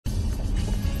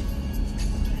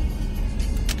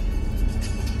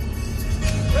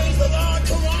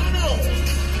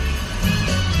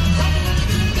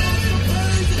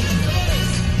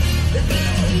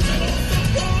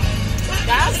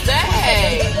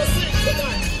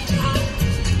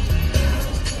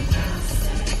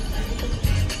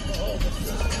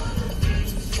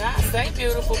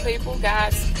people.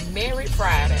 God's Merry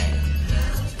Friday.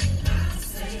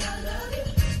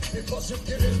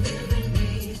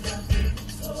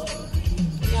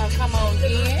 Y'all come on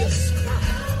in.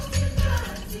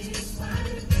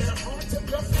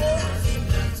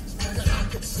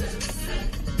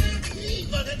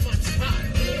 Even in my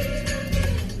time,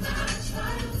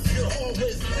 you're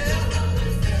always there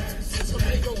to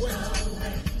make a way.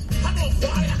 I'm on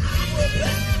fire, I will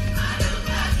back.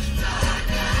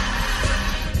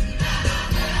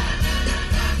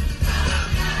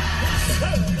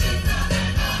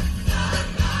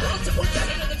 Why don't you put your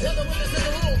hand together with us in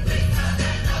the room?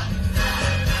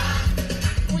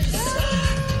 We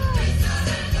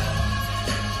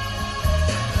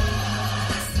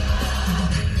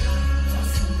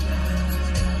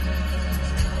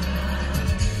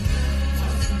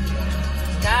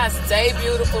God's day,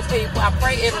 beautiful people. I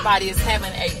pray everybody is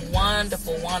having a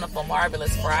wonderful, wonderful,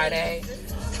 marvelous Friday.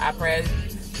 I pray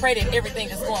that everything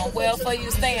is going well for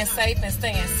you. Staying safe and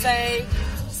staying safe.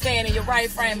 Staying in your right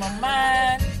frame of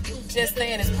mind. Just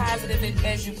staying as positive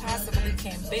as you possibly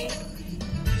can be.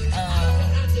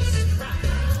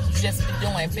 Just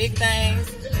doing big things.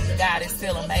 God is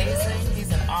still amazing.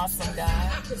 He's an awesome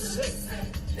God.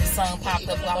 This song popped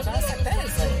up a while ago. I was like,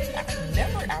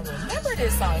 I remember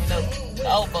this song. You know,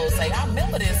 the old folks say, I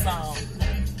remember this song.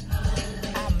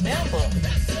 I remember.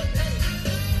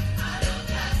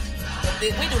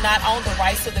 We do not own the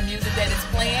rights to the music that is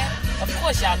playing. Of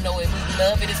course, y'all know it. We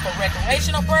love it. It's for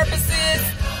recreational purposes.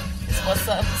 It's for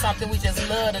something we just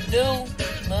love to do.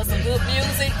 Love some good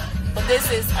music. But this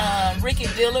is Ricky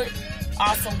Dillard,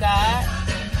 Awesome God.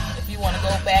 If you want to go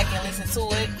back and listen to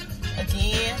it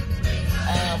again.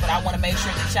 But I want to make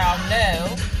sure that y'all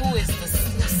know who's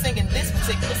singing this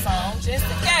particular song, just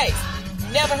in case.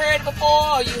 You never heard it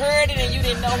before, or you heard it and you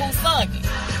didn't know who sung it.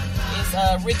 It's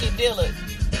Ricky Dillard,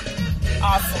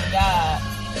 Awesome God.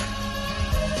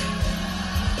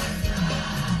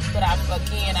 But I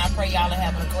pray y'all are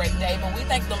having a great day. But we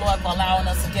thank the Lord for allowing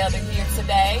us to gather here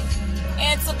today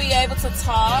and to be able to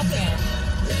talk and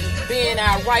be in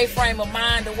our right frame of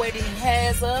mind the way that He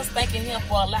has us. Thanking Him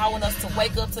for allowing us to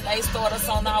wake up today, start us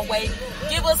on our way,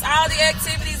 give us all the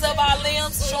activities of our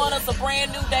limbs, showing us a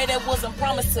brand new day that wasn't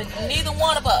promised to neither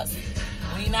one of us.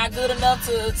 We not good enough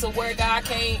to where God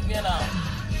can't,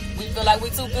 we feel like we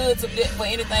too good for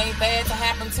anything bad to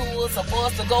happen to us or for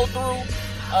us to go through.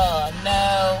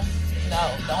 No,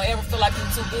 don't ever feel like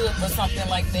you're too good for something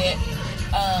like that.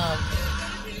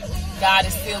 God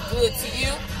is still good to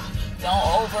you.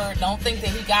 Don't think that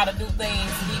He gotta do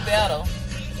things He better.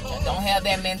 Don't have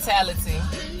that mentality.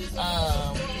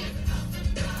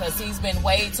 Because He's been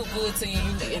way too good to you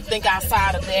and think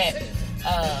outside of that.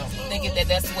 Thinking that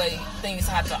that's the way things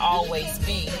have to always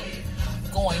be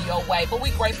going your way. But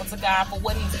we're grateful to God for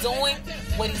what He's doing,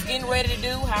 what He's getting ready to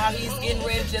do, how He's getting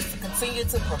ready just to continue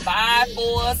to provide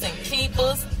for us and keep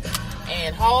us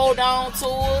and hold on to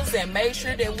us and make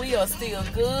sure that we are still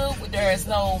good. There is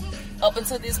no, up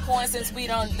until this point, since we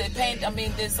don't depend,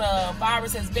 this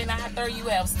virus has been out there, you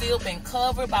have still been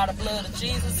covered by the blood of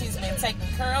Jesus. He's been taking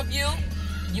care of you.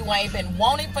 You ain't been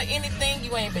wanting for anything.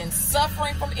 You ain't been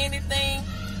suffering from anything.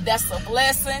 That's a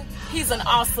blessing. He's an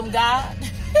awesome God.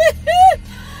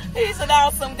 He's an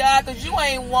awesome God because you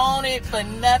ain't wanted for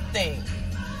nothing.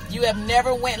 You have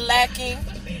never went lacking.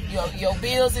 Your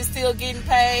bills is still getting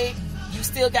paid. You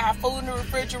still got food in the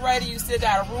refrigerator. You still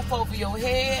got a roof over your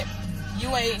head. You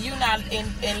not in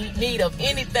need of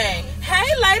anything.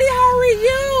 Hey, lady, how are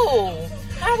you?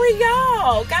 How are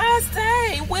y'all? God's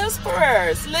day,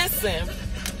 Whispers. Listen,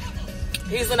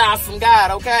 He's an awesome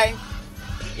God, okay?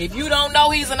 If you don't know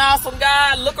He's an awesome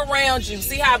God, look around you.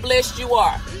 See how blessed you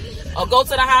are. Or go to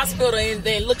the hospital and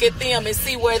then look at them and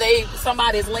see where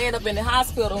somebody's laying up in the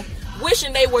hospital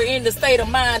wishing they were in the state of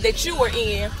mind that you were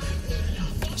in.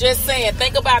 Just saying,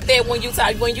 think about that when you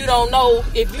don't know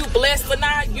if you blessed or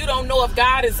not. You don't know if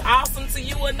God is awesome to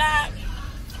you or not.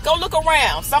 Go look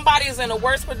around. Somebody is in a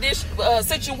worse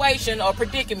situation or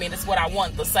predicament is what I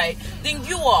want to say than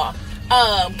you are.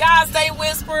 God's Day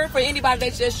Whisper for anybody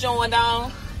that's just joined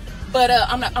on. But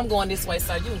I'm going this way,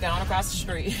 so you can go on across the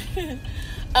street.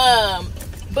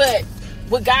 But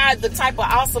with God, the type of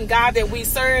awesome God that we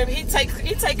serve, He take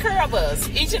care of us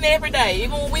each and every day.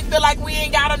 Even when we feel like we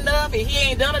ain't got enough and He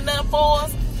ain't done enough for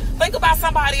us, think about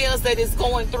somebody else that is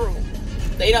going through.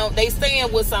 They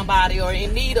staying with somebody or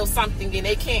in need of something and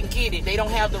they can't get it. They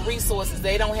don't have the resources.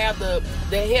 They don't have the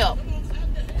help.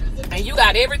 And you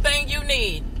got everything you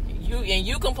need.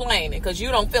 You complaining because you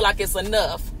don't feel like it's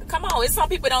enough. Come on, it's some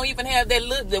people don't even have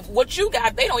that what you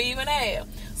got. They don't even have.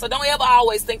 So don't ever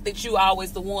always think that you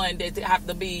always the one that have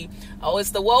to be, oh, it's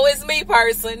the woe is me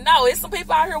person. No, it's some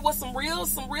people out here with some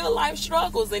real life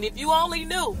struggles. And if you only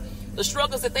knew the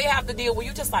struggles that they have to deal with,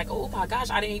 you just like, oh my gosh,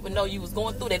 I didn't even know you was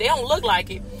going through that. They don't look like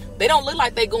it. They don't look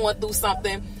like they going through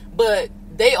something, but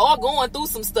they are going through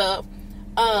some stuff.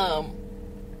 And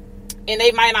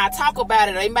they might not talk about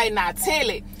it, or they might not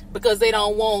tell it because they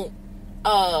don't want,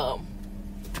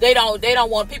 they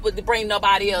don't want people to bring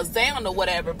nobody else down or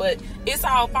whatever. But it's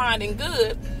all fine and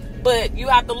good. But you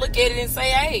have to look at it and say,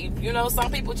 hey, you know,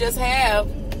 some people just have,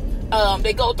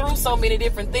 they go through so many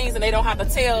different things and they don't have to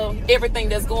tell everything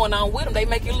that's going on with them. They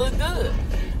make it look good.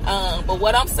 But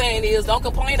what I'm saying is, don't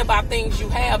complain about things you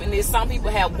have. And there's some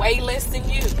people have way less than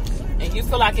you, and you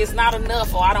feel like it's not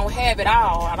enough, or I don't have it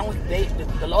all.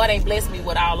 The Lord ain't blessed me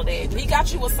with all of that. He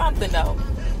got you with something though.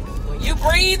 When you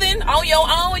breathing on your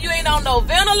own, you ain't on no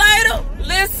ventilator.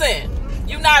 Listen,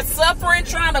 you not suffering,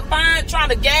 trying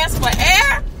to gas for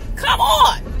air. Come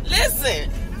on, listen.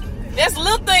 There's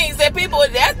little things that people,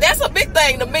 that's a big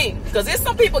thing to me. Because there's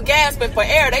some people gasping for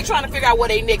air. They trying to figure out where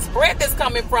their next breath is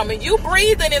coming from. And you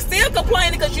breathing and still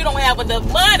complaining because you don't have enough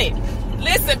money.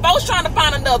 Listen, folks trying to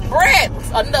find enough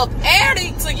breath, enough air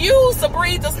to use to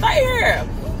breathe to stay here.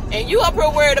 And you up here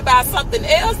worried about something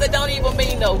else that don't even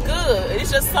mean no good.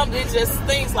 It's just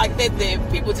things like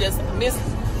that people just miss.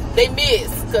 They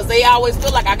miss because they always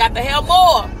feel like I got to have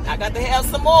more. I got to have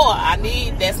some more.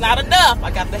 That's not enough.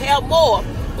 I got to have more.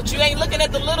 But you ain't looking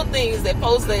at the little things that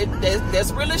folks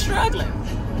that's really struggling.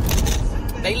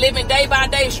 They living day by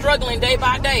day, struggling day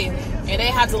by day, and they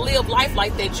have to live life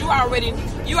like that. You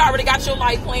already got your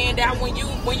life planned out when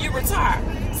you retire.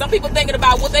 Some people thinking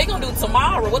about what they gonna do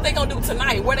tomorrow, what they gonna do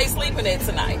tonight, where they sleeping at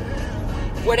tonight,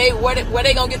 where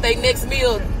they gonna get their next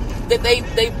meal that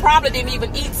they probably didn't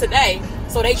even eat today.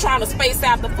 So they trying to space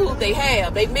out the food they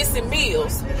have. They missing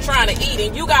meals trying to eat.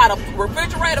 And you got a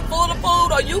refrigerator full of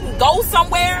food, or you can go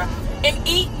somewhere and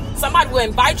eat. Somebody will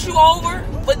invite you over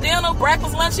for dinner,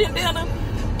 breakfast, lunch, and dinner.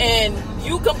 And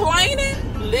you complaining?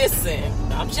 Listen,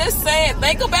 I'm just saying,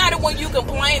 think about it when you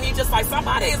complain. You just like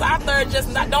somebody is out there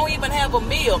don't even have a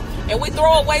meal. And we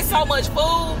throw away so much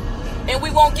food and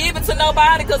we won't give it to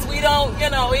nobody because we don't,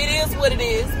 it is what it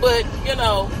is. But,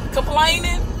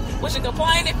 complaining, what you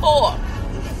complaining for?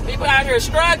 People out here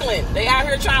struggling. They out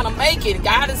here trying to make it.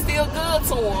 God is still good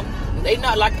to them. They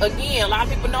know, like, again, a lot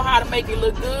of people know how to make it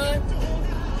look good.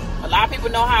 A lot of people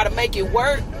know how to make it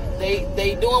work.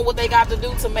 They doing what they got to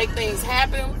do to make things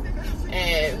happen.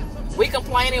 And we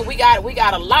complaining. We got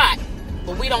a lot,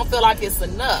 but we don't feel like it's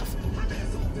enough.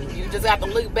 You just have to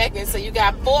look back and say you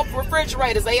got 4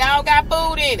 refrigerators. They all got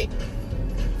food in it.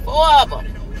 4 of them.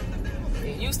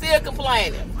 And you still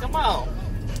complaining. Come on.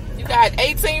 You got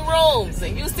 18 rooms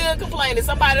and you still complaining.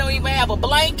 Somebody don't even have a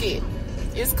blanket.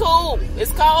 It's cool.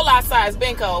 It's cold outside. It's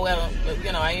been cold. Well,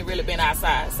 I ain't really been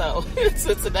outside. So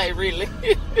today, really.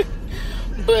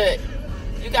 But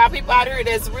you got people out here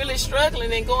that's really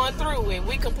struggling and going through. And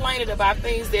we complaining about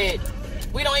things that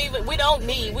we don't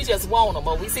need. We just want them.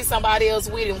 Or we see somebody else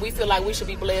with it and we feel like we should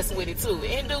be blessed with it too.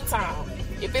 In due time.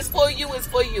 If it's for you, it's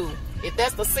for you. If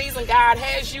that's the season God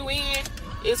has you in,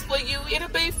 it's for you. It'll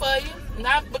be for you.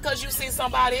 Not because you see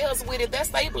somebody else with it. That's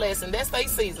their blessing. That's their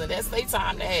season. That's their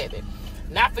time to have it.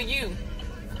 Not for you.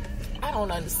 I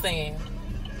don't understand.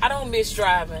 I don't miss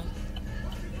driving.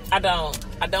 I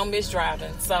don't miss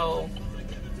driving. So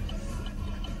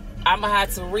I'm going to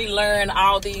have to relearn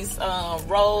all these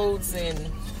roads and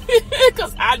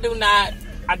because I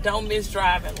don't miss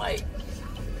driving. Like,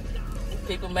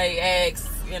 people may ask,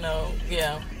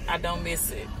 I don't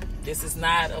miss it. This is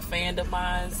not a fan of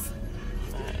mine.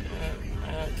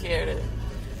 I don't care to.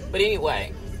 But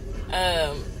anyway,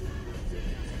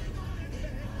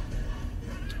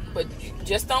 but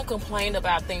just don't complain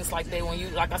about things like that. When you,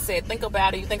 like I said, think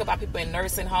about it. You think about people in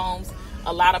nursing homes.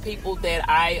 A lot of people that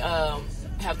I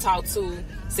have talked to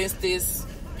since this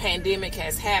pandemic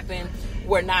has happened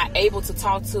were not able to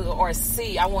talk to or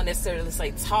see. I won't necessarily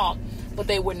say talk, but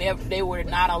they were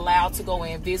not allowed to go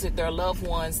and visit their loved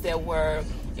ones that were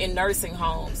in nursing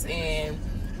homes, and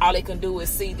all they can do is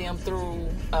see them through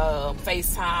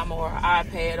FaceTime or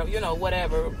iPad or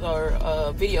whatever,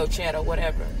 or video chat or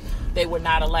whatever. They were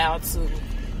not allowed to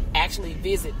actually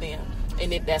visit them,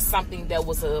 and if that's something that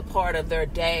was a part of their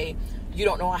day, you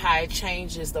don't know how it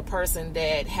changes the person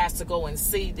that has to go and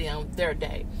see them their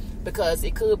day, because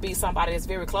it could be somebody that's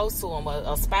very close to them,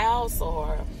 a spouse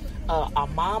or a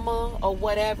mama or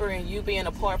whatever, and you being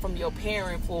apart from your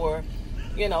parent for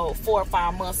 4 or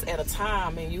 5 months at a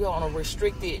time, and you on a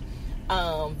restricted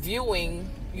viewing.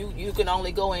 You can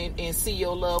only go in and see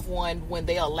your loved one when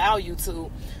they allow you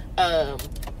to.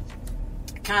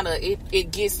 Kind kind of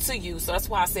it gets to you. So that's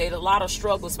why I said a lot of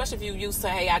struggle, especially if you used to,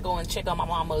 hey, I go and check on my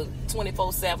mama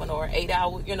 24/7 or 8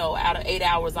 hours, out of 8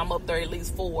 hours I'm up there at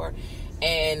least 4,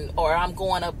 or I'm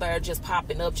going up there just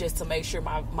popping up just to make sure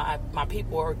my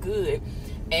people are good.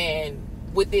 And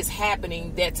with this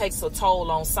happening, that takes a toll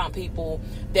on some people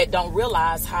that don't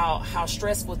realize how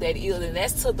stressful that is, and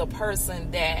that's to the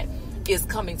person that is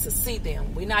coming to see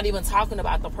them. We're not even talking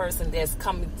about the person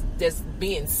that's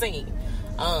being seen.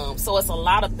 So it's a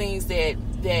lot of things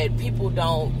that people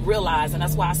don't realize, and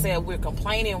that's why I said we're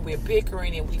complaining, we're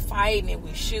bickering, and we fighting, and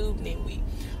we shooting, and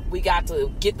we got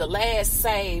to get the last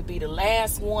say, be the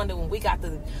last one, and we got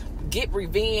to get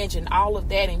revenge and all of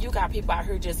that. And you got people out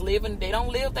here just living, they don't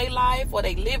live their life, or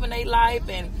they living their life,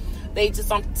 and they just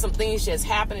some things just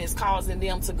happen, it's causing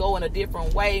them to go in a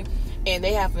different way, and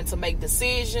they having to make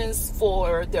decisions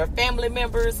for their family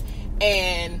members,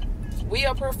 and we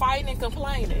up here fighting and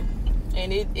complaining.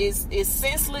 And it's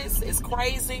senseless, it's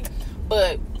crazy,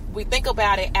 but we think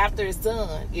about it after it's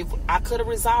done. If I could have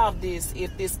resolved this,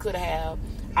 if this could have,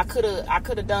 I could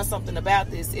have done something about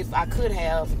this if I could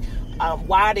have.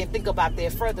 Why I didn't think about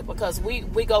that further? Because we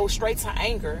go straight to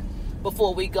anger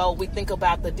before we think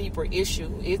about the deeper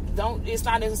issue. It's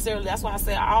not necessarily, that's why I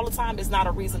say all the time, it's not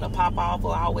a reason to pop off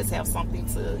or always have something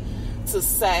to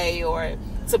say, or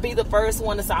to be the first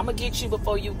one to say, I'm gonna get you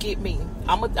before you get me.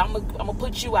 I'm gonna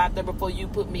put you out there before you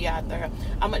put me out there.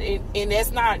 And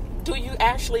that's not, do you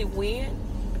actually win?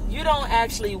 You don't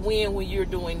actually win when you're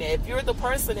doing that. If you're the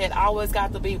person that always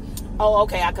got to be, oh,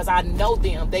 okay, because I know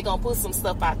them, they're going to put some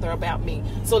stuff out there about me,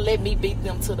 so let me beat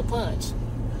them to the punch.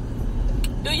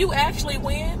 Do you actually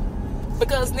win?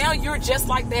 Because now you're just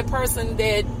like that person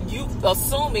that you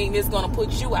assuming is going to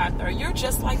put you out there. You're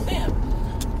just like them.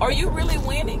 Are you really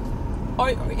winning? Or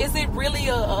is it really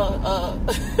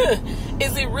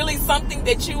is it really something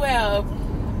that you have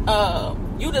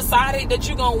you decided that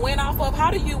you're going to win off of? How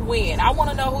do you win? I want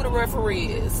to know who the referee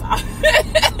is.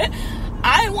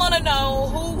 I want to know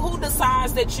who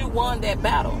decides that you won that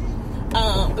battle.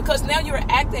 Because now you're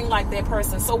acting like that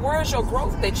person. So where's your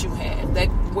growth that you had? That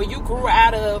where you grew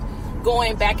out of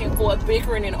going back and forth,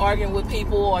 bickering and arguing with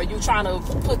people, or you trying to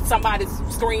put somebody's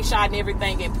screenshot and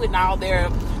everything and putting all their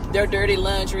dirty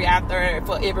laundry out there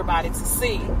for everybody to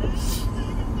see?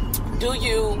 Do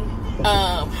you,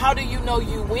 how do you know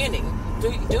you winning?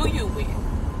 Do you win?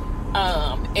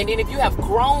 And then if you have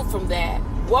grown from that,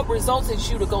 what resulted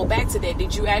you to go back to that?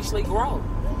 Did you actually grow?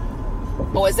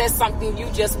 Or is that something you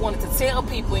just wanted to tell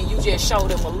people and you just showed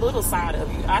them a little side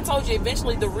of you? I told you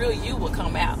eventually the real you will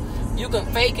come out. You can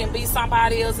fake and be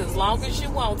somebody else as long as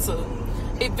you want to.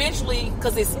 Eventually,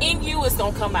 because it's in you, it's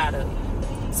going to come out of you.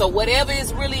 So whatever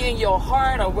is really in your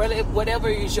heart, or whatever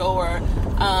is your,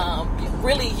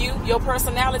 really you, your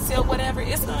personality or whatever,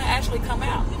 it's going to actually come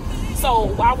out. So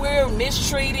while we're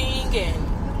mistreating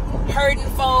and hurting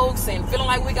folks and feeling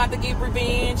like we got to get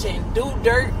revenge and do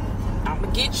dirt, I'm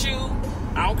going to get you.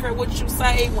 I don't care what you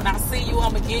say. When I see you,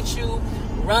 I'm going to get you.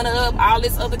 Run up, all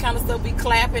this other kind of stuff, be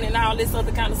clapping and all this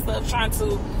other kind of stuff, trying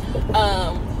to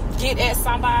get at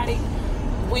somebody.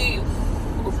 We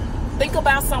think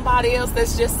about somebody else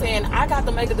that's just saying, I got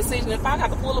to make a decision. If I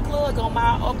got to pull a plug on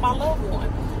my loved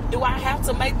one, do I have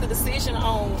to make the decision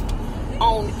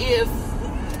on if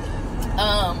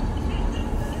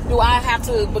do I have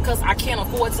to, because I can't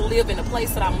afford to live in the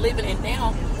place that I'm living in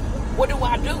now, what do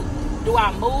I do? Do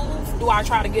I move? Do I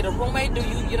try to get a roommate? Do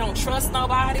you don't trust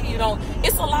nobody?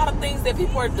 It's a lot of things that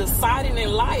people are deciding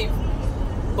in life,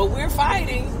 but we're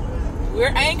fighting.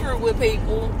 We're angry with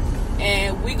people,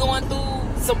 and we're going through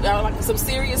some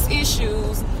serious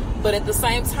issues. But at the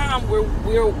same time, we're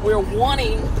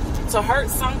wanting to hurt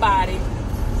somebody,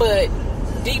 but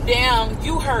deep down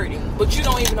you hurting, but you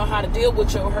don't even know how to deal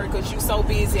with your hurt because you're so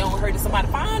busy on hurting somebody.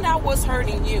 Find out what's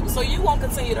hurting you, so you won't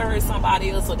continue to hurt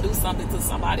somebody else or do something to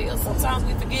somebody else. Sometimes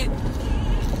we forget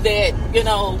that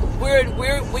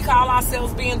we call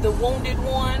ourselves being the wounded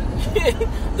one,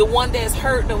 the one that's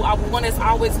hurt, the one that's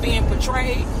always being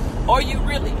betrayed. Are you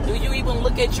really? Do you even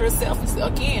look at yourself?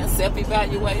 Again,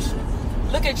 self-evaluation.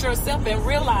 Look at yourself and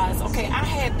realize, okay, I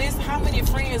had this. How many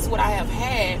friends would I have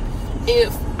had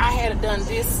if I had done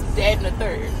this, that, and the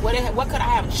third? What could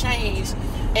I have changed?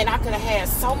 And I could have had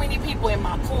so many people in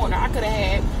my corner. I could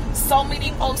have had so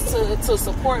many folks to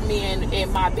support me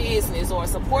in my business, or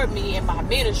support me in my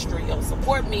ministry, or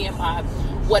support me in my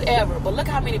whatever. But look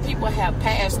how many people have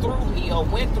passed through me, or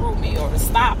went through me, or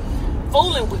stopped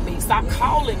fooling with me, stopped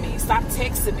calling me, stopped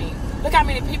texting me. Look how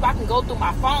many people I can go through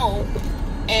my phone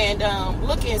and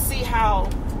look and see how.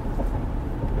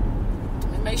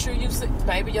 Make sure you see,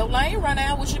 baby, your lane run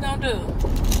out. What you gonna do?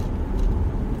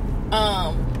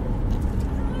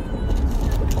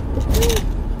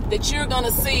 that you're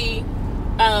gonna see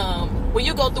when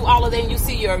you go through all of that and you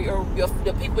see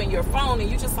the people in your phone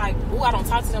and you just like, oh, I don't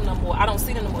talk to them no more. I don't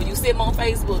see them no more. You see them on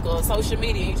Facebook or social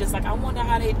media and you just like, I wonder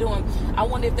how they doing. I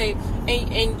wonder if they,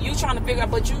 and you trying to figure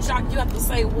out, but you have to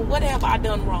say, well, what have I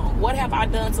done wrong? What have I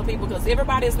done to people? Because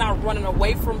everybody is not running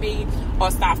away from me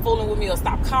or stop fooling with me or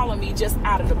stop calling me just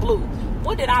out of the blue.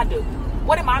 What did I do?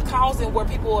 What am I causing where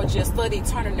people are just study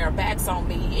turning their backs on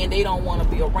me and they don't want to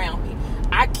be around me?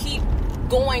 I keep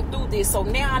going through this, so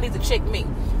now I need to check me,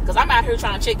 because I'm out here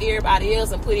trying to check everybody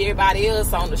else and put everybody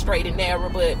else on the straight and narrow,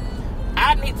 but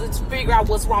I need to figure out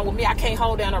what's wrong with me. I can't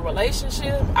hold down a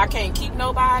relationship. I can't keep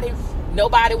nobody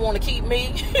want to keep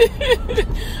me.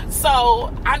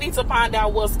 So I need to find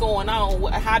out what's going on.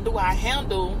 How do I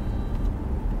handle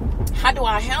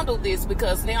this?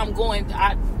 Because now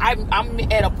I'm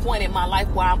at a point in my life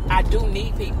where I do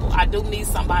need people. I do need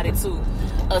somebody to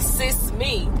assist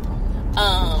me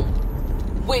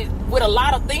with a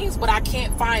lot of things, but I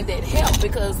can't find that help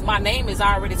because my name is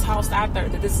already tossed out there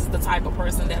that this is the type of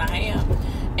person that I am.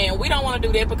 And we don't want to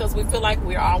do that because we feel like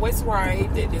we're always right,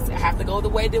 that it have to go the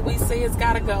way that we say it's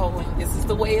got to go, and this is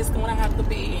the way it's going to have to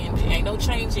be, and there ain't no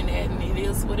changing that, and it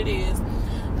is what it is.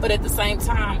 But at the same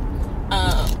time,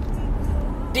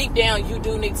 deep down, you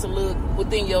do need to look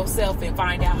within yourself and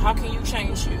find out, how can you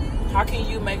change you? How can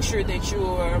you make sure that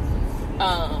you're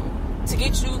to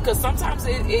get you, because sometimes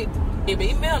it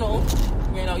be mental.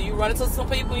 You know, you run into some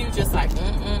people, you just like,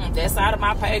 that's out of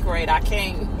my pay grade. I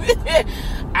can't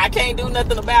I can't do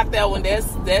nothing about that one.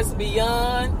 That's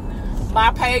beyond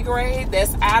my pay grade.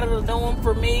 That's out of the norm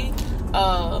for me.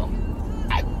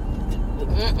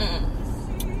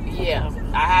 Yeah,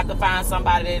 I have to find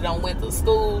somebody that don't went to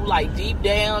school, like deep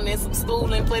down in some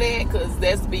schooling for that, because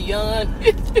that's beyond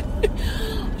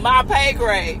my pay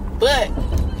grade. But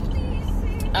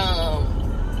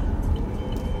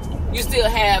you still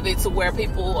have it to where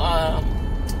people,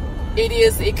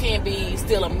 it can be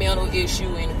still a mental issue,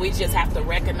 and we just have to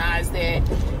recognize that,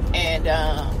 and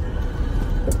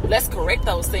let's correct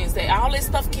those things. That all this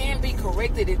stuff can be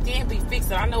corrected, it can be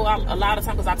fixed. And I know a lot of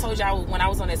times, because I told y'all when I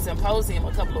was on that symposium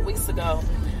a couple of weeks ago,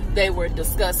 they were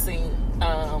discussing,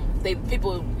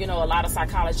 people, you know, a lot of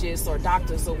psychologists or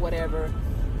doctors or whatever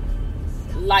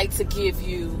like to give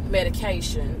you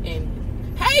medication.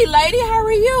 And hey, lady, how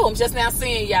are you? I'm just now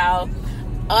seeing y'all.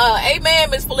 Amen,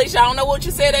 Miss Felicia. I don't know what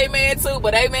you said amen to,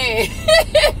 but amen.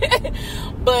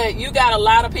 But you got a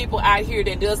lot of people out here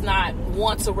that does not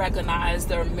want to recognize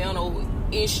their mental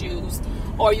issues,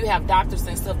 or you have doctors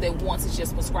and stuff that want to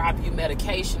just prescribe you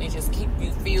medication and just keep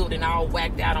you filled and all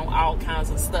whacked out on all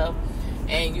kinds of stuff.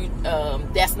 And you,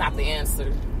 that's not the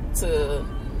answer to.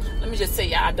 Let me just tell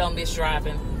you, I don't miss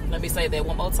driving. Let me say that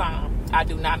one more time. I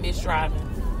do not miss driving.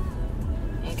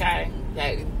 Okay,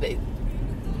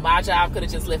 my job could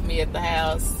have just left me at the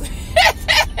house.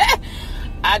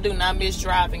 I do not miss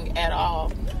driving at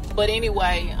all. But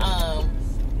anyway, I'm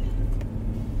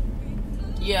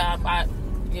gonna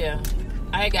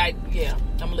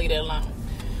leave that alone.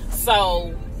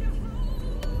 So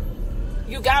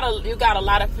you got a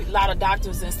lot of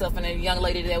doctors and stuff, and a young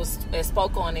lady that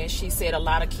spoke on it, she said a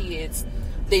lot of kids,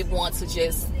 they want to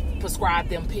just prescribe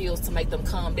them pills to make them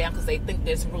calm down because they think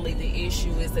that's really the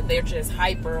issue, is that they're just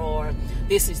hyper or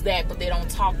this is that, but they don't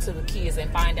talk to the kids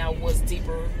and find out what's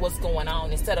deeper, what's going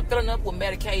on. Instead of filling up with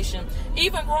medication,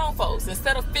 even grown folks,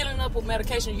 instead of filling up with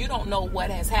medication, you don't know what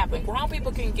has happened. Grown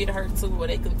people can get hurt too, or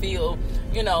they can feel,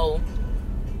 you know,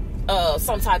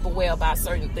 some type of way about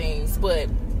certain things, but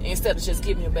instead of just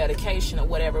giving you medication or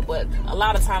whatever. But a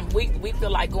lot of times we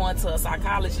feel like going to a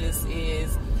psychologist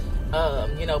is,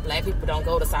 you know, black people don't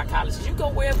go to psychologists. You go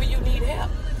wherever you need help.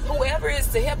 Whoever is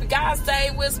to help you. God's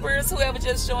Day Whispers, whoever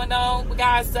just joined on,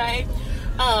 God's Day.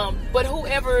 But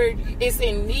whoever is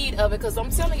in need of it, because I'm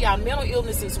telling y'all, mental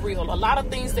illness is real. A lot of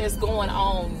things that's going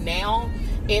on now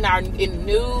in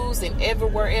news and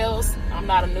everywhere else. I'm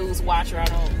not a news watcher. I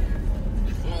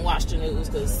don't watch the news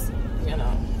because, you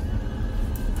know,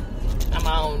 I'm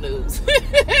my own news.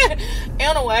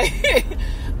 Anyway,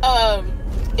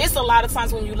 it's a lot of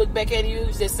times when you look back at it, you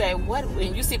just say, what?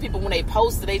 And you see people when they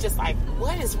post it, they just like,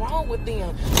 what is wrong with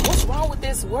them? What's wrong with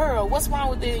this world? What's wrong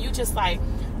with them? You just like,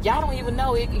 y'all don't even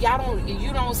know it. You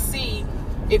don't see.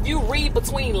 If you read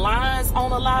between lines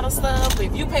on a lot of stuff,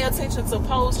 if you pay attention to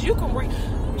posts, you can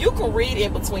read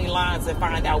in between lines and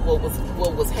find out what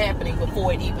was happening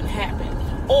before it even happened.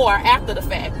 Or after the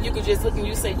fact, you could just look and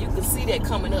you say, you can see that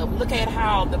coming up. Look at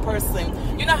how the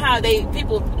person, you know how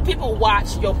people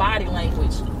watch your body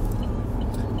language.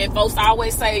 And folks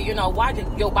always say, you know,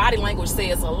 your body language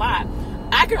says a lot.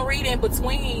 I can read in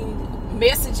between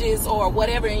messages or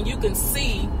whatever, and you can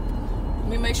see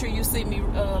me make sure you see me,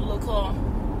 look car.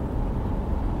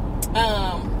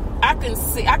 I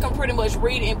can pretty much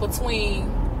read in between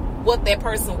what that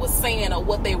person was saying or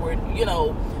what they were,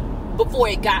 before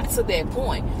it got to that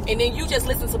point. And then you just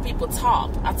listen to people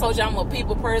talk. I told you I'm a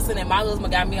people person, and my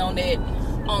husband got me on that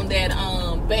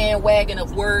bandwagon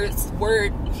of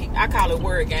I call it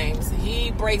word games.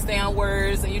 He breaks down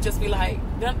words, and you just be like,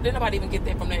 did nobody even get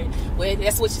that from there? Well,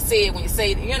 that's what you said when you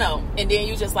say it, and then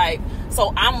you just like,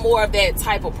 so I'm more of that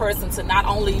type of person to not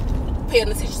only pay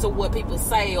attention to what people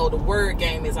say, or the word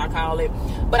game as I call it,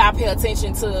 but I pay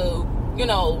attention to,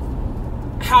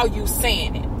 how you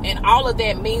saying it. And all of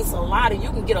that means a lot, and you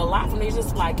can get a lot from it. It's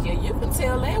just like, yeah, you can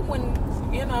tell that when,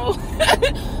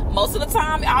 most of the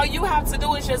time, all you have to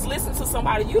do is just listen to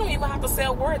somebody. You don't even have to say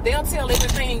a word. They'll tell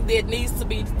everything that needs to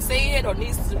be said or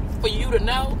for you to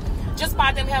know just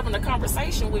by them having a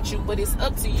conversation with you. But it's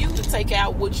up to you to take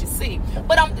out what you see.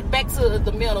 But I'm back to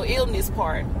the mental illness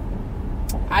part.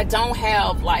 I don't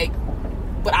have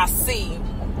but I see,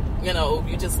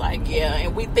 you're just like, yeah.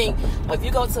 And we think, if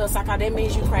you go to a psychiatrist, that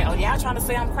means you're crazy. Oh, yeah, I'm trying to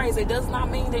say I'm crazy. It does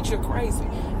not mean that you're crazy.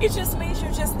 It just means you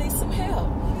just need some help.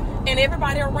 And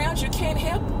everybody around you can't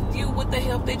help you with the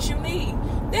help that you need.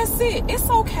 That's it. It's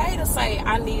okay to say,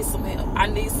 I need some help. I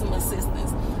need some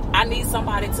assistance. I need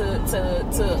somebody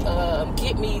to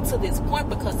get me to this point,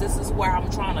 because this is where I'm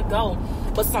trying to go,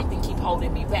 but something keep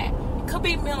holding me back. It could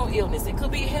be mental illness. It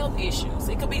could be health issues.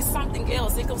 It could be something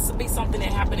else. It could be something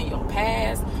that happened in your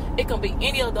past. It could be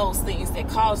any of those things that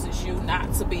causes you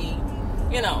not to be,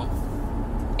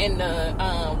 in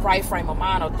the right frame of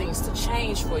mind, or things to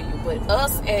change for you. But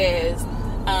us as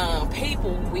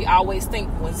people, we always think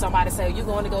when somebody say you're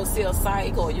going to go see a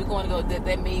psych, or you're going to go,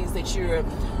 that means that you're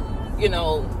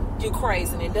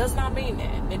crazy. And it does not mean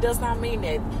that. It does not mean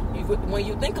that. When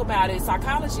you think about it,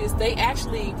 psychologists, they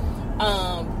actually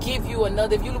give you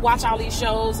another. If you watch all these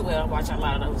shows, well, I watch a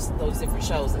lot of those different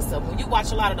shows and stuff. When you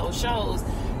watch a lot of those shows,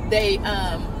 they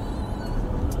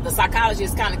the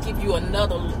psychologists kind of give you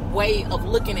another way of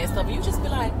looking at stuff. And you just be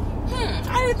like,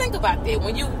 I didn't think about that.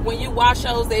 When you watch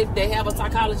shows, they have a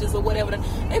psychologist or whatever,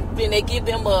 they give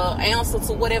them an answer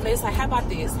to whatever. It's like, how about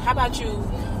this? How about you?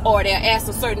 Or they'll ask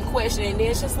a certain question, and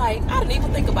then it's just like, I didn't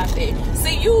even think about that.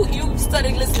 See, you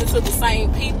study listening to the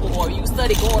same people, or you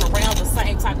study going around the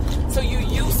same type, so you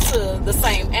used to the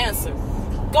same answer.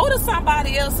 Go to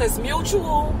somebody else that's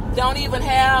mutual, don't even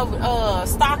have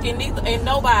stock in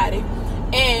nobody,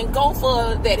 and go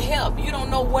for that help. You don't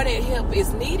know where that help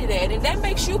is needed at, and that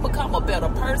makes you become a better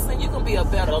person. You can be a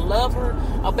better lover,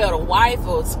 a better wife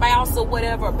or spouse or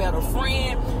whatever, a better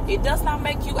friend. It does not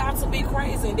make you out to be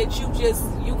crazy and that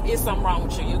it's something wrong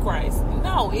with you. You crazy.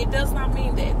 No, it does not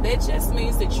mean that. That just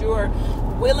means that you're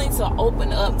willing to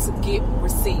open up to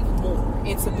receive more,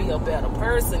 and to be a better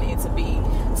person, and to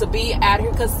be out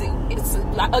here, because it's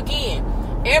like, again,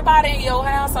 everybody in your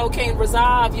household can't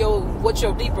resolve what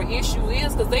your deeper issue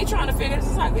is, because they trying to figure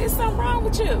it's like, there's something wrong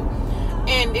with you.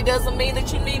 And it doesn't mean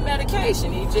that you need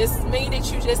medication. It just means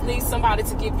that you just need somebody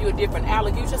to give you a different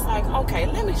outlook. You just like, okay,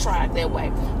 let me try it that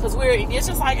way. Because it's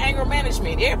just like anger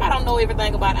management. Everybody don't know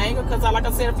everything about anger, because like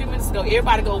I said a few minutes ago,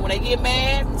 everybody go, when they get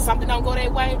mad, something don't go their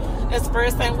way, that's the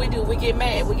first thing we do. We get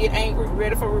mad. We get angry. We're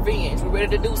ready for revenge. We're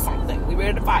ready to do something. We're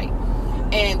ready to fight.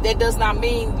 And that does not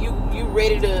mean you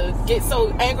ready to get.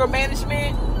 So anger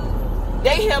management,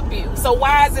 they help you. So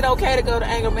why is it okay to go to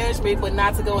anger management but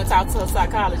not to go and talk to a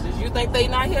psychologist? You think they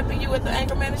not helping you at the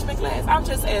anger management class? I'm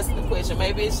just asking the question.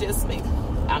 Maybe it's just me.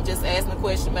 I'm just asking the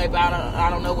question. Maybe I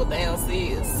don't know what the answer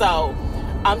is. So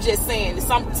I'm just saying,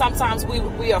 sometimes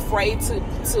we are afraid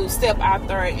to step out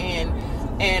there and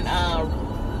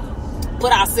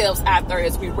put ourselves out there,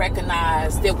 as we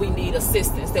recognize that we need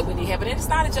assistance, that we need help. And it's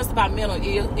not just about mental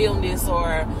illness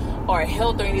or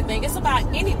health or anything. It's about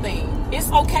anything.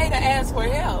 It's okay to ask for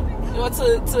help.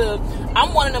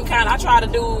 I'm one of them I try to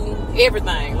do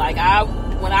everything. Like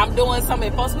when I'm doing something,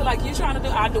 it's supposed to be like, you trying to do,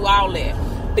 I do all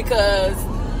that. Because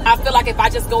I feel like if I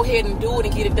just go ahead and do it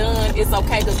and get it done, it's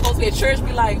okay. Because supposed to be at church,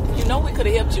 be like, we could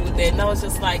have helped you with that. No, it's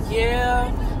just like,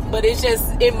 yeah. But it's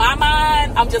just, in my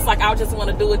mind, I'm just like, I just want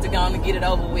to do it to go on and get it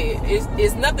over with.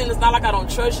 It's nothing. It's not like I don't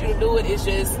trust you to do it. It's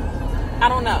just, I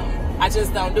don't know. I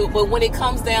just don't do it. But when it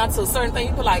comes down to certain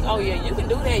things, you be like, oh yeah, you can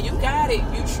do that. You got it.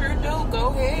 You sure do. Go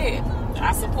ahead.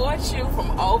 I support you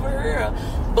from over here.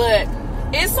 But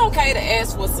it's okay to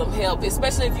ask for some help,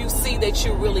 especially if you see that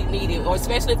you really need it, or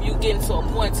especially if you get into a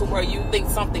point to where you think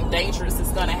something dangerous is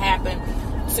going to happen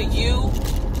to you,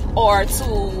 or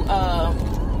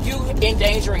to you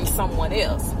endangering someone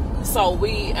else. So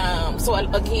so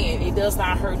again, it does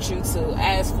not hurt you to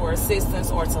ask for assistance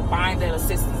or to find that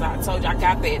assistance. I told you I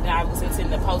got that, and I was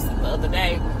intending to post it the other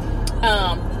day.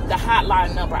 The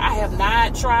hotline number, I have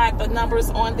not tried the numbers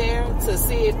on there to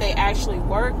see if they actually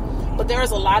work, but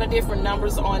there's a lot of different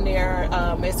numbers on there,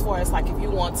 as far as like if you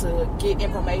want to get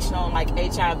information on like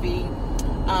HIV.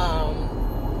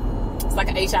 It's like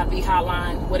an HIV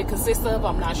hotline. What it consists of,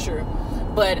 I'm not sure.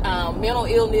 But mental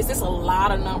illness, there's a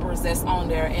lot of numbers that's on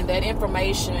there, and that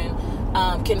information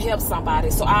can help somebody.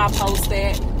 So I'll post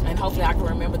that, and hopefully I can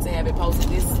remember to have it posted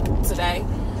today.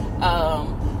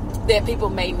 That people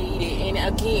may need it. And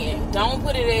again, don't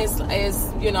put it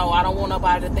as you know, I don't want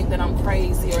nobody to think that I'm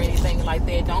crazy or anything like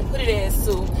that. Don't put it as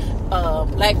to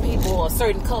black people or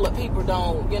certain colored people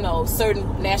don't, you know,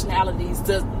 certain nationalities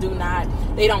they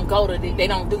don't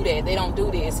do that, they don't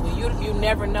do this. Well, you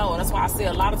never know. That's why I say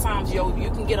a lot of times, you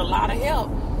can get a lot of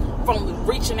help from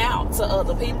reaching out to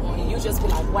other people, and you just be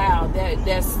like, wow,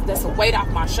 that's a weight off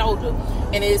my shoulder.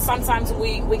 And it's sometimes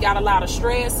we got a lot of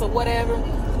stress or whatever.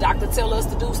 The doctor tell us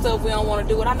to do stuff we don't want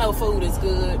to do it. I know food is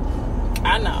good.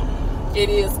 I know it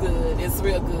is good. It's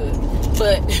real good,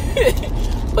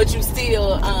 but you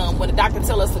still, when the doctor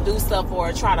tell us to do stuff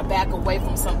or try to back away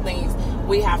from some things,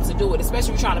 we have to do it.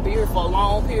 Especially if you're trying to be here for a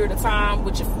long period of time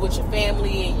with your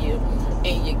family and your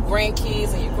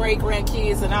grandkids and your great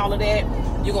grandkids and all of that.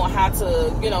 You're gonna have to,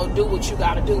 do what you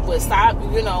gotta do. But stop,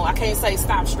 I can't say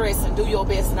stop stressing. Do your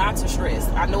best not to stress.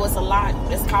 I know it's a lot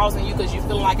that's causing you because you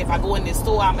feel like if I go in this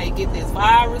store, I may get this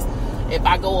virus. If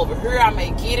I go over here, I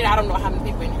may get it. I don't know how many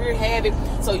people in here have it.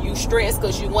 So you stress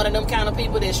because you're one of them kind of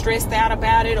people that's stressed out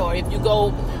about it. Or if you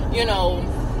go,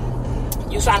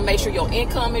 you try to make sure your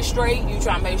income is straight. You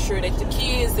try to make sure that the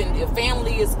kids and your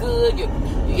family is good.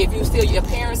 If your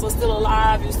parents are still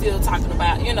alive, you're still talking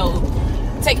about,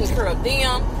 taking care of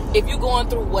them. If you're going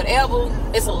through whatever,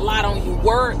 it's a lot on you.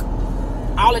 Work,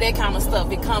 all of that kind of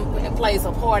stuff. It plays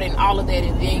a part in all of that,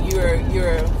 and then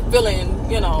you're feeling,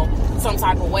 some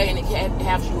type of way, and it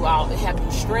have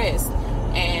you stressed.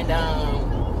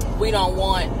 And we don't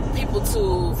want people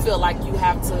to feel like you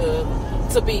have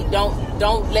to be.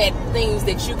 Don't let things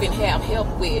that you can have help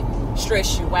with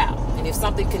stress you out. And if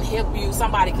something can help you,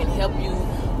 somebody can help you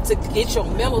to get your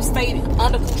mental state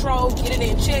under control, get it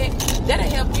in check, that'll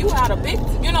help you out a bit.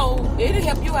 It'll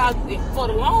help you out for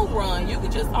the long run. You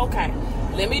could just, okay,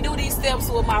 let me do these steps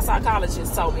what my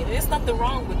psychologist told me. There's nothing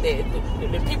wrong with that.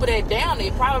 The people that are down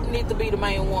there probably need to be the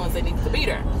main ones that need to be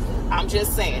there. I'm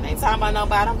just saying. Ain't talking about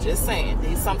nobody. I'm just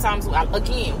saying. Sometimes,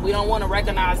 again, we don't want to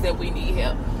recognize that we need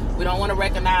help. We don't want to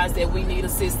recognize that we need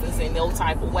assistance in no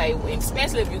type of way,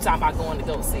 especially if you're talking about going to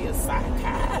go see a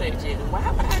psychiatrist.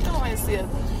 Why would I go and see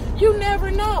You never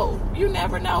know. You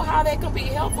never know how that can be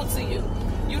helpful to you.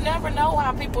 You never know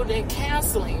how people, they're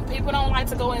counseling. People don't like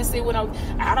to go and see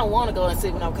I don't want to go and see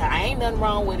I ain't nothing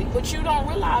wrong with it. But you don't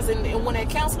realize, and when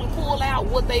that counselor pull out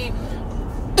what they,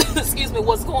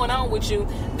 what's going on with you,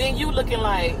 then you looking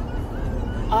like,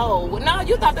 oh, well, no,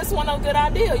 you thought this wasn't a good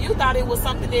idea. You thought it was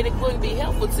something that it wouldn't be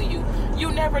helpful to you.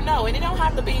 You never know. And it don't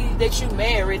have to be that you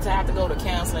married to have to go to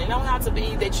counseling. It don't have to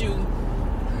be that you,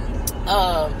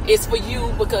 it's for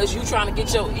you because you trying to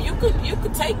get you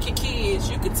could take your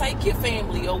kids, you could take your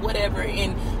family or whatever.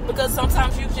 And because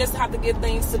sometimes you just have to get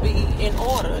things to be in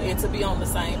order and to be on the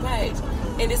same page.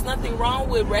 And there's nothing wrong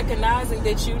with recognizing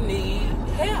that you need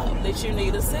help, that you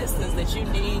need assistance, that you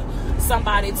need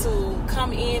somebody to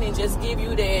come in and just give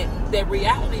you that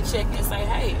reality check and say,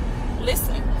 hey,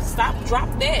 listen, drop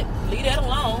that, leave that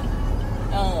alone.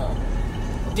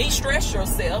 De-stress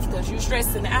yourself because you're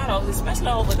stressing out, especially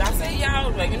over, I say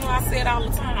y'all, I say it all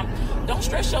the time, don't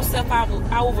stress yourself out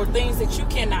over things that you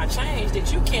cannot change,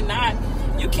 you can't,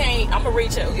 I'm going to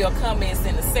read your comments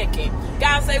in a second.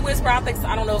 Guys, say whisper, I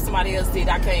don't know if somebody else did,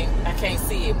 I can't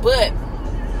see it, but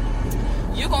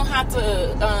you're going to have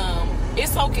to,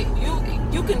 it's okay,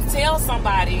 you can tell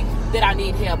somebody that I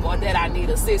need help or that I need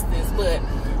assistance, but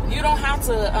you don't have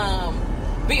to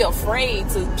be afraid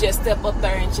to just step up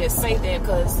there and just say that,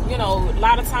 because a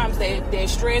lot of times they're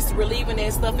stressed, relieving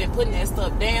that stuff and putting that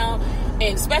stuff down,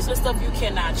 and especially stuff you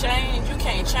cannot change. You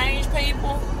can't change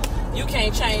people, you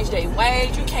can't change their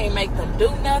ways, you can't make them do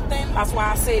nothing. That's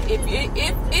why I said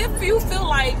if you feel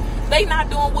like they not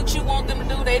doing what you want them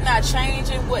to do, they're not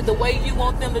changing the way you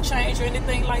want them to change or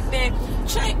anything like that,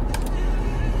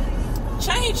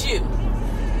 change you.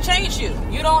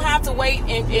 You don't have to wait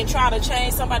and try to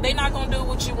change somebody. They're not going to do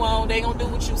what you want. They're going to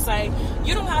do what you say.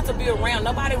 You don't have to be around.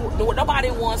 Nobody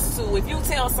wants to. If you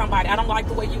tell somebody, I don't like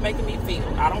the way you're making me feel,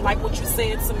 I don't like what you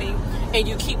said to me, and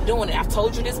you keep doing it. I've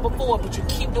told you this before, but you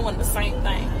keep doing the same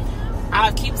thing.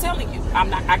 I keep telling you,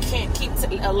 I can't keep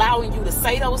allowing you to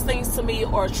say those things to me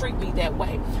or treat me that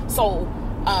way. So,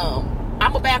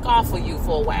 I'm gonna back off of you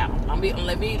for a while.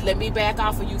 Let me back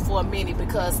off of you for a minute,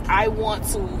 because I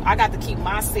got to keep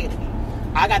my sanity.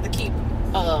 I got to keep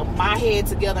my head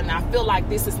together, and I feel like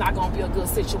this is not going to be a good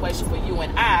situation for you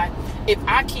and I if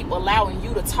I keep allowing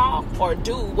you to talk or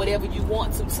do whatever you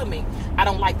want to me. I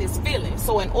don't like this feeling.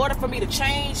 So in order for me to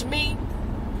change me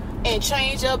and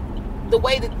change up the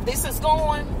way that this is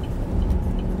going,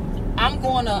 I'm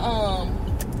gonna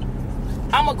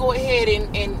go ahead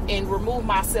and remove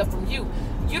myself from you.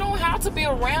 You don't have to be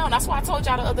around. That's why I told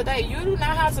y'all the other day. You do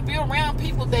not have to be around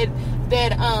people that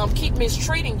keep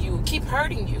mistreating you, keep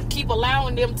hurting you, keep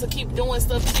allowing them to keep doing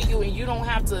stuff to you, and you don't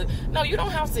have to. No, you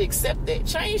don't have to accept that.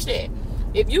 Change that.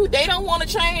 If they don't want to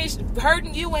change,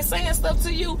 hurting you and saying stuff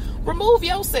to you, remove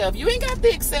yourself. You ain't got to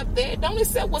accept that. Don't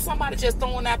accept what somebody just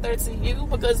throwing out there to you,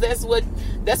 because that's what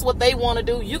they want to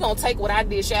do. You gonna take what I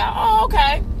dish out. Oh,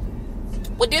 okay.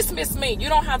 Well, dismiss me. You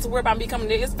don't have to worry about me coming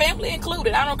there. It's family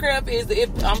included. I don't care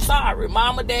if I'm sorry,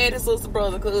 mama, daddy, sister,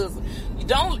 brother, cousin. You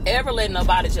don't ever let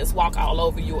nobody just walk all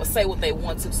over you or say what they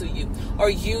want to you or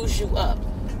use you up.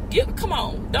 Come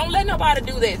on. Don't let nobody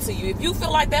do that to you. If you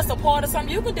feel like that's a part of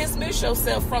something, you can dismiss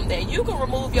yourself from that. You can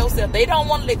remove yourself. They don't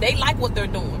want to. They like what they're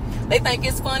doing. They think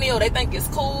it's funny, or they think it's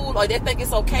cool, or they think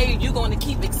it's okay. You're going to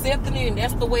keep accepting it, and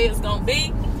that's the way it's going to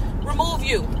be. Remove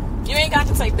you. You ain't got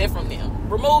to take that from them.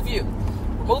 Remove you.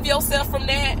 Remove yourself from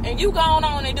that, and you go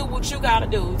on and do what you gotta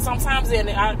do. Sometimes, like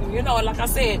I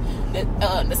said,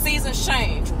 the seasons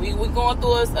change. We going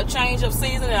through a change of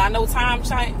season, and I know time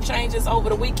changes over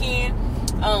the weekend.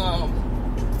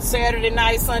 Saturday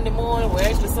night, Sunday morning, well,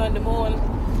 actually Sunday morning.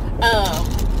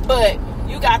 But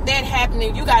you got that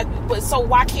happening. So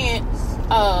why can't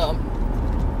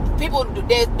people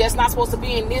that's not supposed to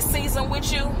be in this season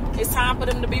with you? It's time for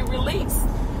them to be released.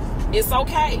 It's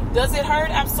okay. Does it hurt?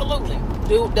 Absolutely.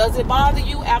 Does it bother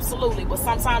you? Absolutely. But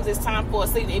sometimes it's time for a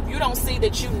season. If you don't see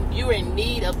that you're in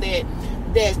need of that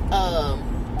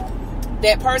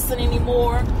person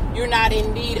anymore, you're not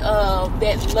in need of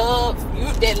that love.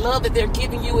 That love that they're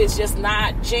giving you is just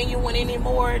not genuine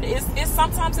anymore.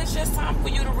 Sometimes it's just time for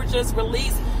you to just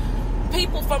release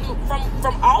people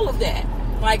from all of that.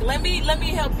 Like, let me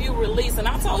help you release. And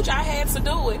I told you I had to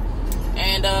do it.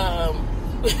 And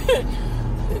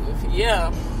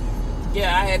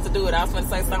Yeah, I had to do it. I was going to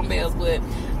say something else, but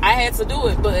I had to do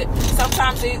it. But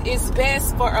sometimes it's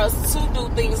best for us to do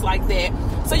things like that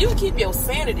so you can keep your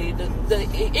sanity.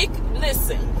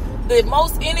 Listen,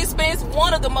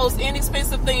 one of the most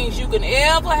inexpensive things you can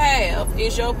ever have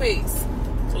is your peace.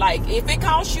 Like, if it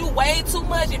costs you way too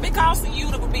much, if it costs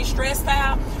you to be stressed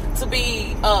out, to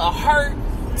be hurt,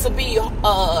 to be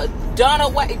done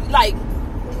away, like,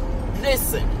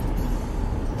 listen.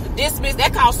 Dismiss,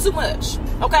 that costs too much,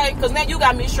 okay? Because now you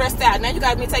got me stressed out. Now you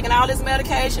got me taking all this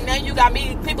medication. Now you got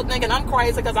me, people thinking I'm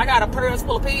crazy because I got a purse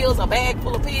full of pills, a bag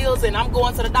full of pills, and I'm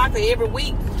going to the doctor every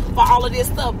week for all of this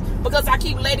stuff. Because I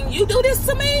keep letting you do this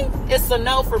to me, it's a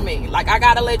no for me. Like, I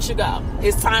got to let you go.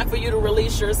 It's time for you to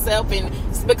release yourself. And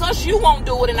because you won't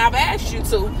do it and I've asked you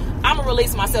to, I'm going to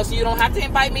release myself so you don't have to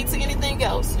invite me to anything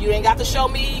else. You ain't got to show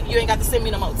me. You ain't got to send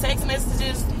me no more text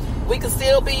messages.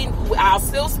 I'll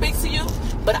still speak to you.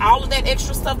 But all of that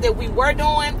extra stuff that we were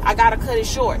doing, I got to cut it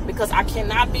short because I'm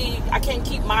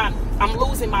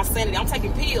losing my sanity. I'm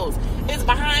taking pills. It's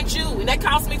behind you. And that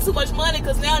costs me too much money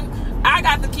because now I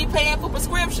got to keep paying for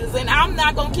prescriptions and I'm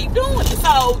not going to keep doing it.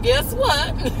 So guess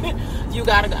what? You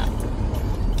got to go.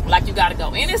 Like, you got to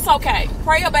go. And it's okay.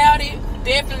 Pray about it.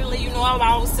 Definitely, I'll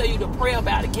always tell you to pray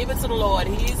about it. Give it to the Lord.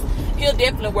 He'll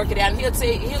definitely work it out. And he'll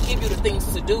give you the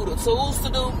things to do, the tools to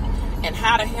do, and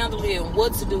how to handle it and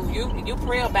what to do. You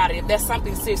pray about it. If that's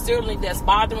something sincerely that's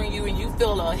bothering you and you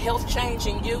feel a health change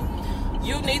in you,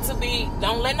 you need to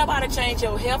don't let nobody change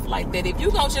your health like that. If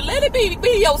you going to let it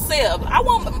be yourself. I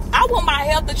want my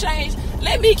health to change.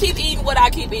 Let me keep eating what I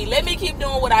keep eating. Let me keep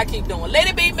doing what I keep doing. Let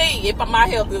it be me if my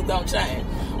health is going to change.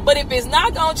 But if it's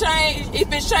not going to change,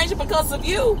 if it's changing because of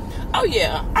you, oh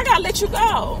yeah, I got to let you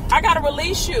go. I got to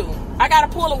release you. I got to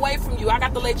pull away from you. I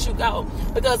got to let you go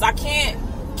because I can't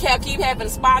keep having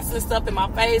spots and stuff in my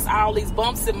face, all these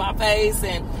bumps in my face,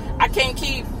 and I can't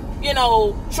keep,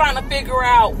 trying to figure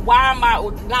out why am I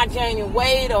not gaining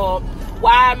weight or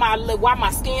why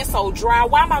my skin so dry?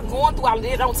 Why am I going through all of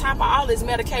it on top of all this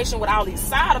medication with all these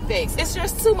side effects? It's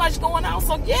just too much going on.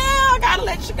 So yeah, I gotta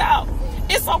let you go.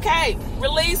 It's okay.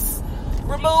 Release,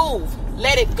 remove,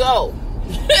 let it go.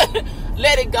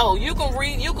 let it go. You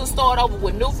can start over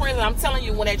with new friends. And I'm telling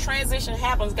you, when that transition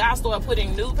happens, God starts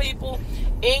putting new people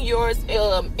in your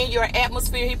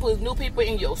atmosphere. He puts new people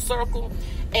in your circle,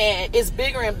 and it's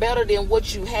bigger and better than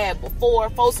what you had before.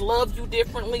 Folks love you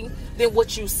differently than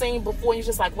what you've seen before. You're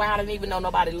just like, wow, I didn't even know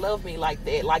nobody loved me like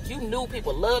that. Like, you knew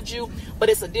people loved you, but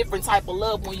it's a different type of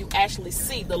love when you actually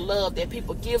see the love that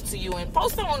people give to you. And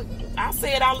folks don't, I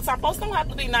say it all the time, folks don't have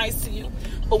to be nice to you,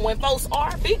 but when folks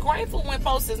are, be grateful when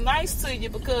folks is nice to you,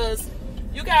 because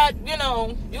you got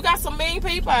some mean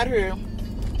people out here.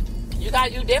 You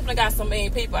definitely got some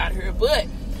mean people out here, but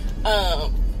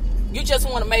you just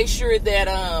want to make sure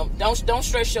that don't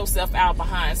stress yourself out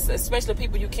behind, especially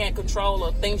people you can't control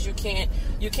or things you can't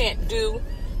do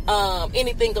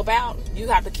anything about. You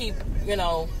have to keep,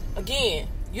 again,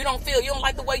 you don't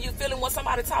like the way you feeling when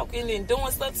somebody talking and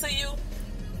doing stuff to you.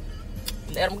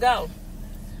 Let them go.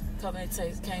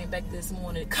 COVID came back this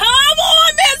morning. Come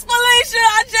on, Miss Felicia,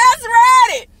 I just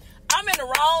read it. I'm in the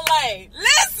wrong lane.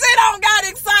 Listen, I got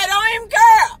excited. I am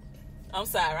girl. I'm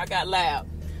sorry, I got loud.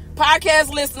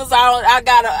 Podcast listeners,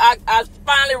 I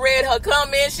finally read her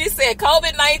comment. She said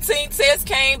COVID-19 test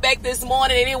came back this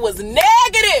morning and it was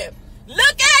negative.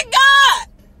 Look at God.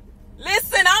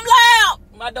 Listen, I'm loud.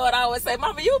 My daughter always say,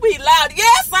 Mama, you be loud.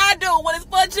 Yes, I do. When it's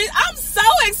for Jesus, I'm so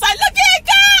excited. Look at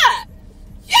God.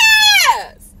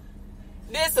 Yes.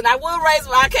 Listen, I will raise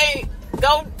my, I can't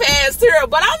go past her,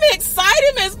 but I'm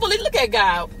excited, Miss Felicia. Look at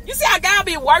God. You see how God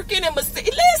be working and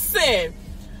listen.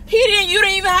 You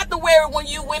didn't even have to wear it when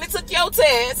you went and took your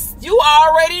test. You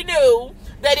already knew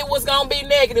that it was gonna be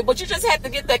negative, but you just had to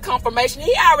get that confirmation.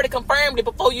 He already confirmed it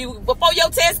before your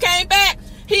test came back.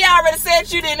 He already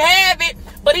said you didn't have it,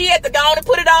 but he had to go on and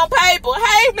put it on paper.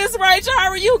 Hey, Miss Rachel, how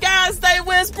are you guys? Stay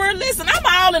whisper. Listen, I'm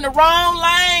all in the wrong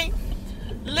lane.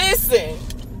 Listen,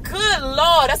 good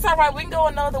Lord, that's all right. We can go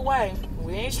another way.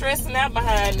 We ain't stressing out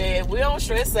behind that. We don't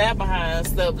stress out behind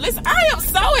stuff. Listen, I am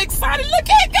so excited. Look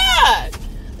at God.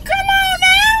 Come on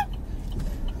now.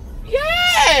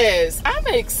 Yes, I'm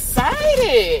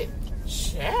excited.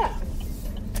 Yeah.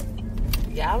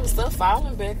 Y'all was still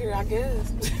falling back here, I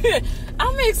guess.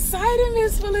 I'm excited,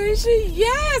 Miss Felicia.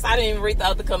 Yes. I didn't even read the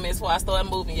other comments before I started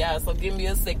moving, y'all. So give me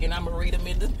a second. I'm going to read them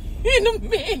in a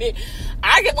minute.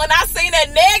 When I seen that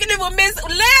negative with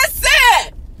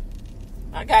listen,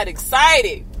 I got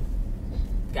excited.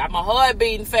 Got my heart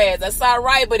beating fast. That's all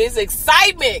right, but it's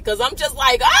excitement because I'm just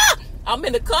like, I'm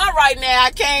in the car right now.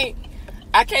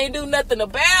 I can't do nothing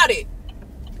about it.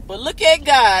 But look at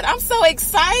God. I'm so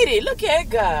excited. Look at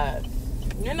God.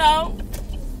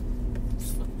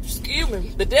 Excuse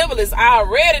me. The devil is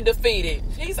already defeated.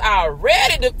 He's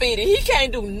already defeated. He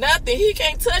can't do nothing. He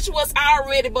can't touch what's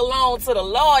already belongs to the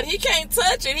Lord. He can't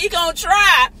touch it. He gonna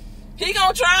try. He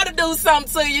gonna try to do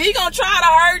something to you. He gonna try to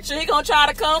hurt you. He gonna try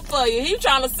to come for you. He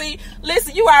trying to see.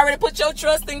 Listen, you already put your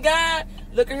trust in God.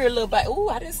 Look at here, little baby. Ooh,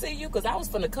 I didn't see you because I was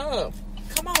finna come.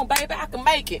 Come on, baby. I can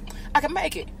make it. I can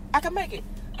make it. I can make it.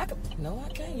 No, I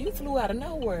can't. You flew out of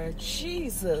nowhere.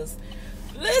 Jesus.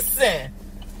 Listen.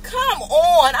 Come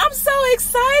on. I'm so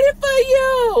excited for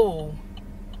you.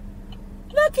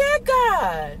 Look at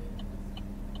God.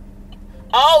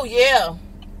 Oh, yeah.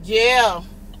 Yeah.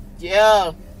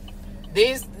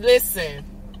 Listen.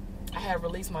 I have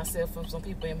released myself from some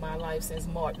people in my life since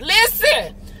March.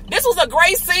 Listen, this was a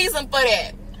great season for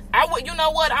that. You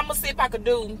know what? I'm gonna see if I could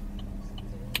do.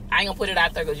 I ain't gonna put it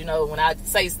out there because when I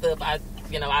say stuff, I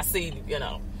see.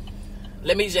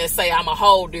 Let me just say I'm a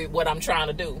hold what I'm trying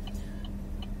to do.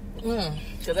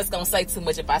 Because that's gonna say too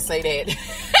much if I say that.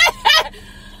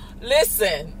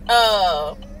 Listen,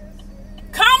 come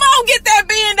on, get that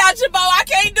bend out your bow. I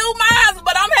can't do mine,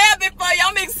 but I'm happy for you.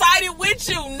 I'm excited with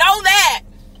you. Know that.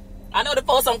 I know the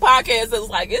folks on podcasts is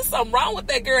like, it's something wrong with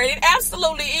that girl. It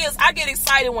absolutely is. I get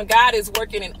excited when God is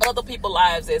working in other people's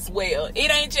lives as well. It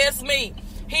ain't just me.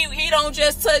 He don't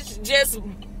just touch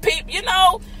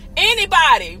people,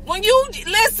 anybody. When you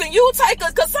listen, you take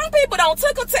because some people don't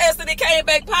took a test and it came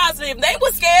back positive. They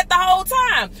were scared the whole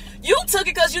time. You took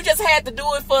it because you just had to do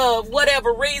it for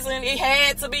whatever reason. It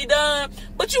had to be done.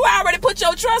 But you already put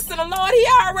your trust in the Lord. He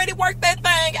already worked that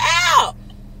thing out.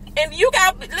 And you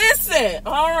listen,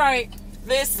 all right,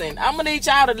 listen, I'm going to need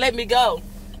y'all to let me go.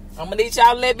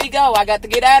 I got to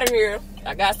get out of here.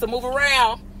 I got to move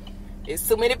around. It's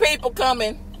too many people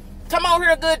coming. Come on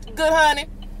here, good honey.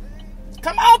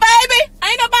 Come on, baby.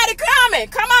 Ain't nobody coming.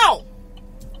 Come on.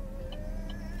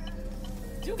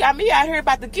 You got me out here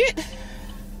about to get.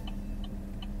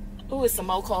 Ooh, it's some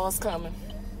more calls coming.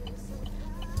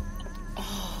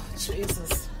 Oh,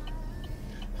 Jesus.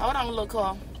 Hold on, little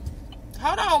call.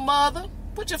 Hold on, mother.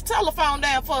 Put your telephone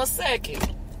down for a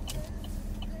second.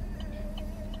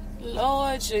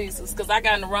 Lord Jesus, because I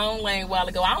got in the wrong lane a while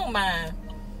ago. I don't mind.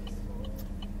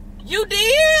 You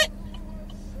did?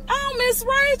 Oh, Miss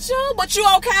Rachel. But you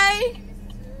okay?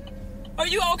 Are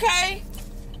you okay?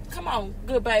 Come on,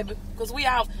 good baby. Because we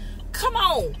out. Come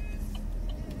on.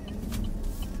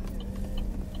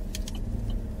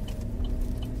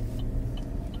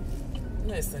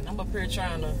 Listen, I'm up here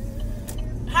trying to...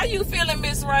 How you feeling,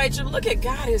 Miss Rachel? Look at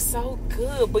God is so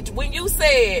good. But when you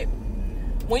said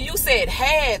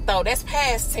had, though, that's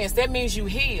past tense. That means you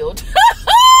healed.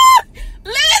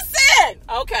 Listen!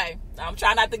 Okay. I'm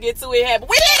trying not to get too ahead. But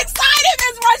we excited,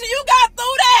 Miss Rachel. You got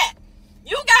through that.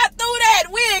 You got through that.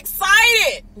 We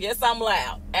excited. Yes, I'm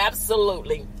loud.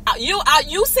 Absolutely.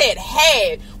 You said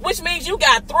had, which means you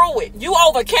got through it. You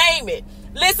overcame it.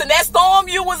 Listen, that storm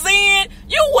you was in,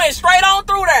 you went straight on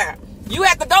through there. You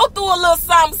had to go through a little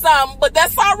something, but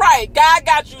that's all right. God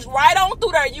got you right on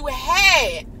through there. You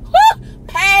had.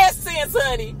 Past tense,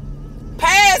 honey.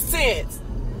 Past tense.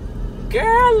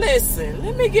 Girl, listen.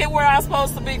 Let me get where I'm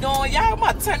supposed to be going. Y'all, I'm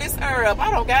about to turn this air up.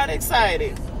 I don't got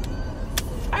excited.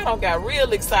 I don't got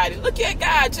real excited. Look at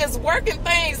God just working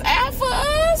things out for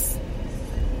us.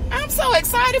 I'm so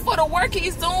excited for the work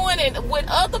he's doing and with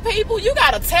other people. You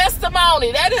got a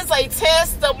testimony. That is a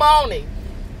testimony.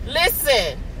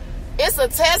 Listen, it's a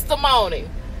testimony.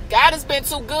 God has been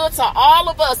too good to all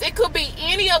of us. It could be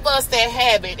any of us that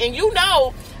have it. And you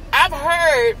know, I've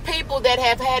heard people that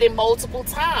have had it multiple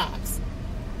times.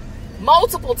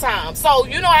 Multiple times. So,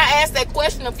 you know, I asked that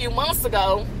question a few months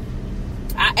ago.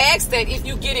 I asked that if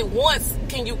you get it once,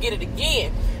 can you get it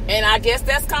again? And I guess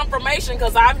that's confirmation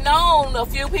because I've known a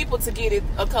few people to get it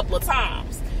a couple of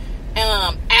times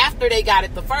after they got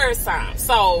it the first time.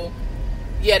 So,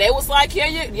 yeah, they was like,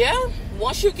 yeah,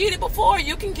 once you get it before,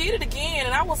 you can get it again.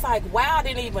 And I was like, wow, I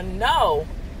didn't even know.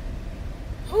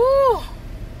 Whew.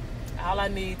 All I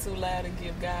need too loud to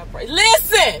give God praise.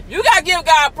 Listen, you got to give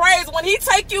God praise when he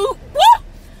take you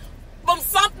from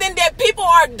something that people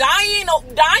are dying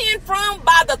from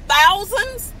by the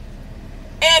thousands.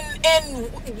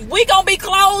 And we gonna be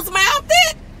closed-mouthed?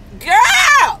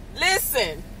 Girl,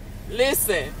 listen.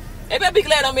 They better be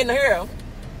glad I'm in here.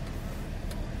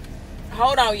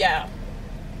 Hold on, y'all.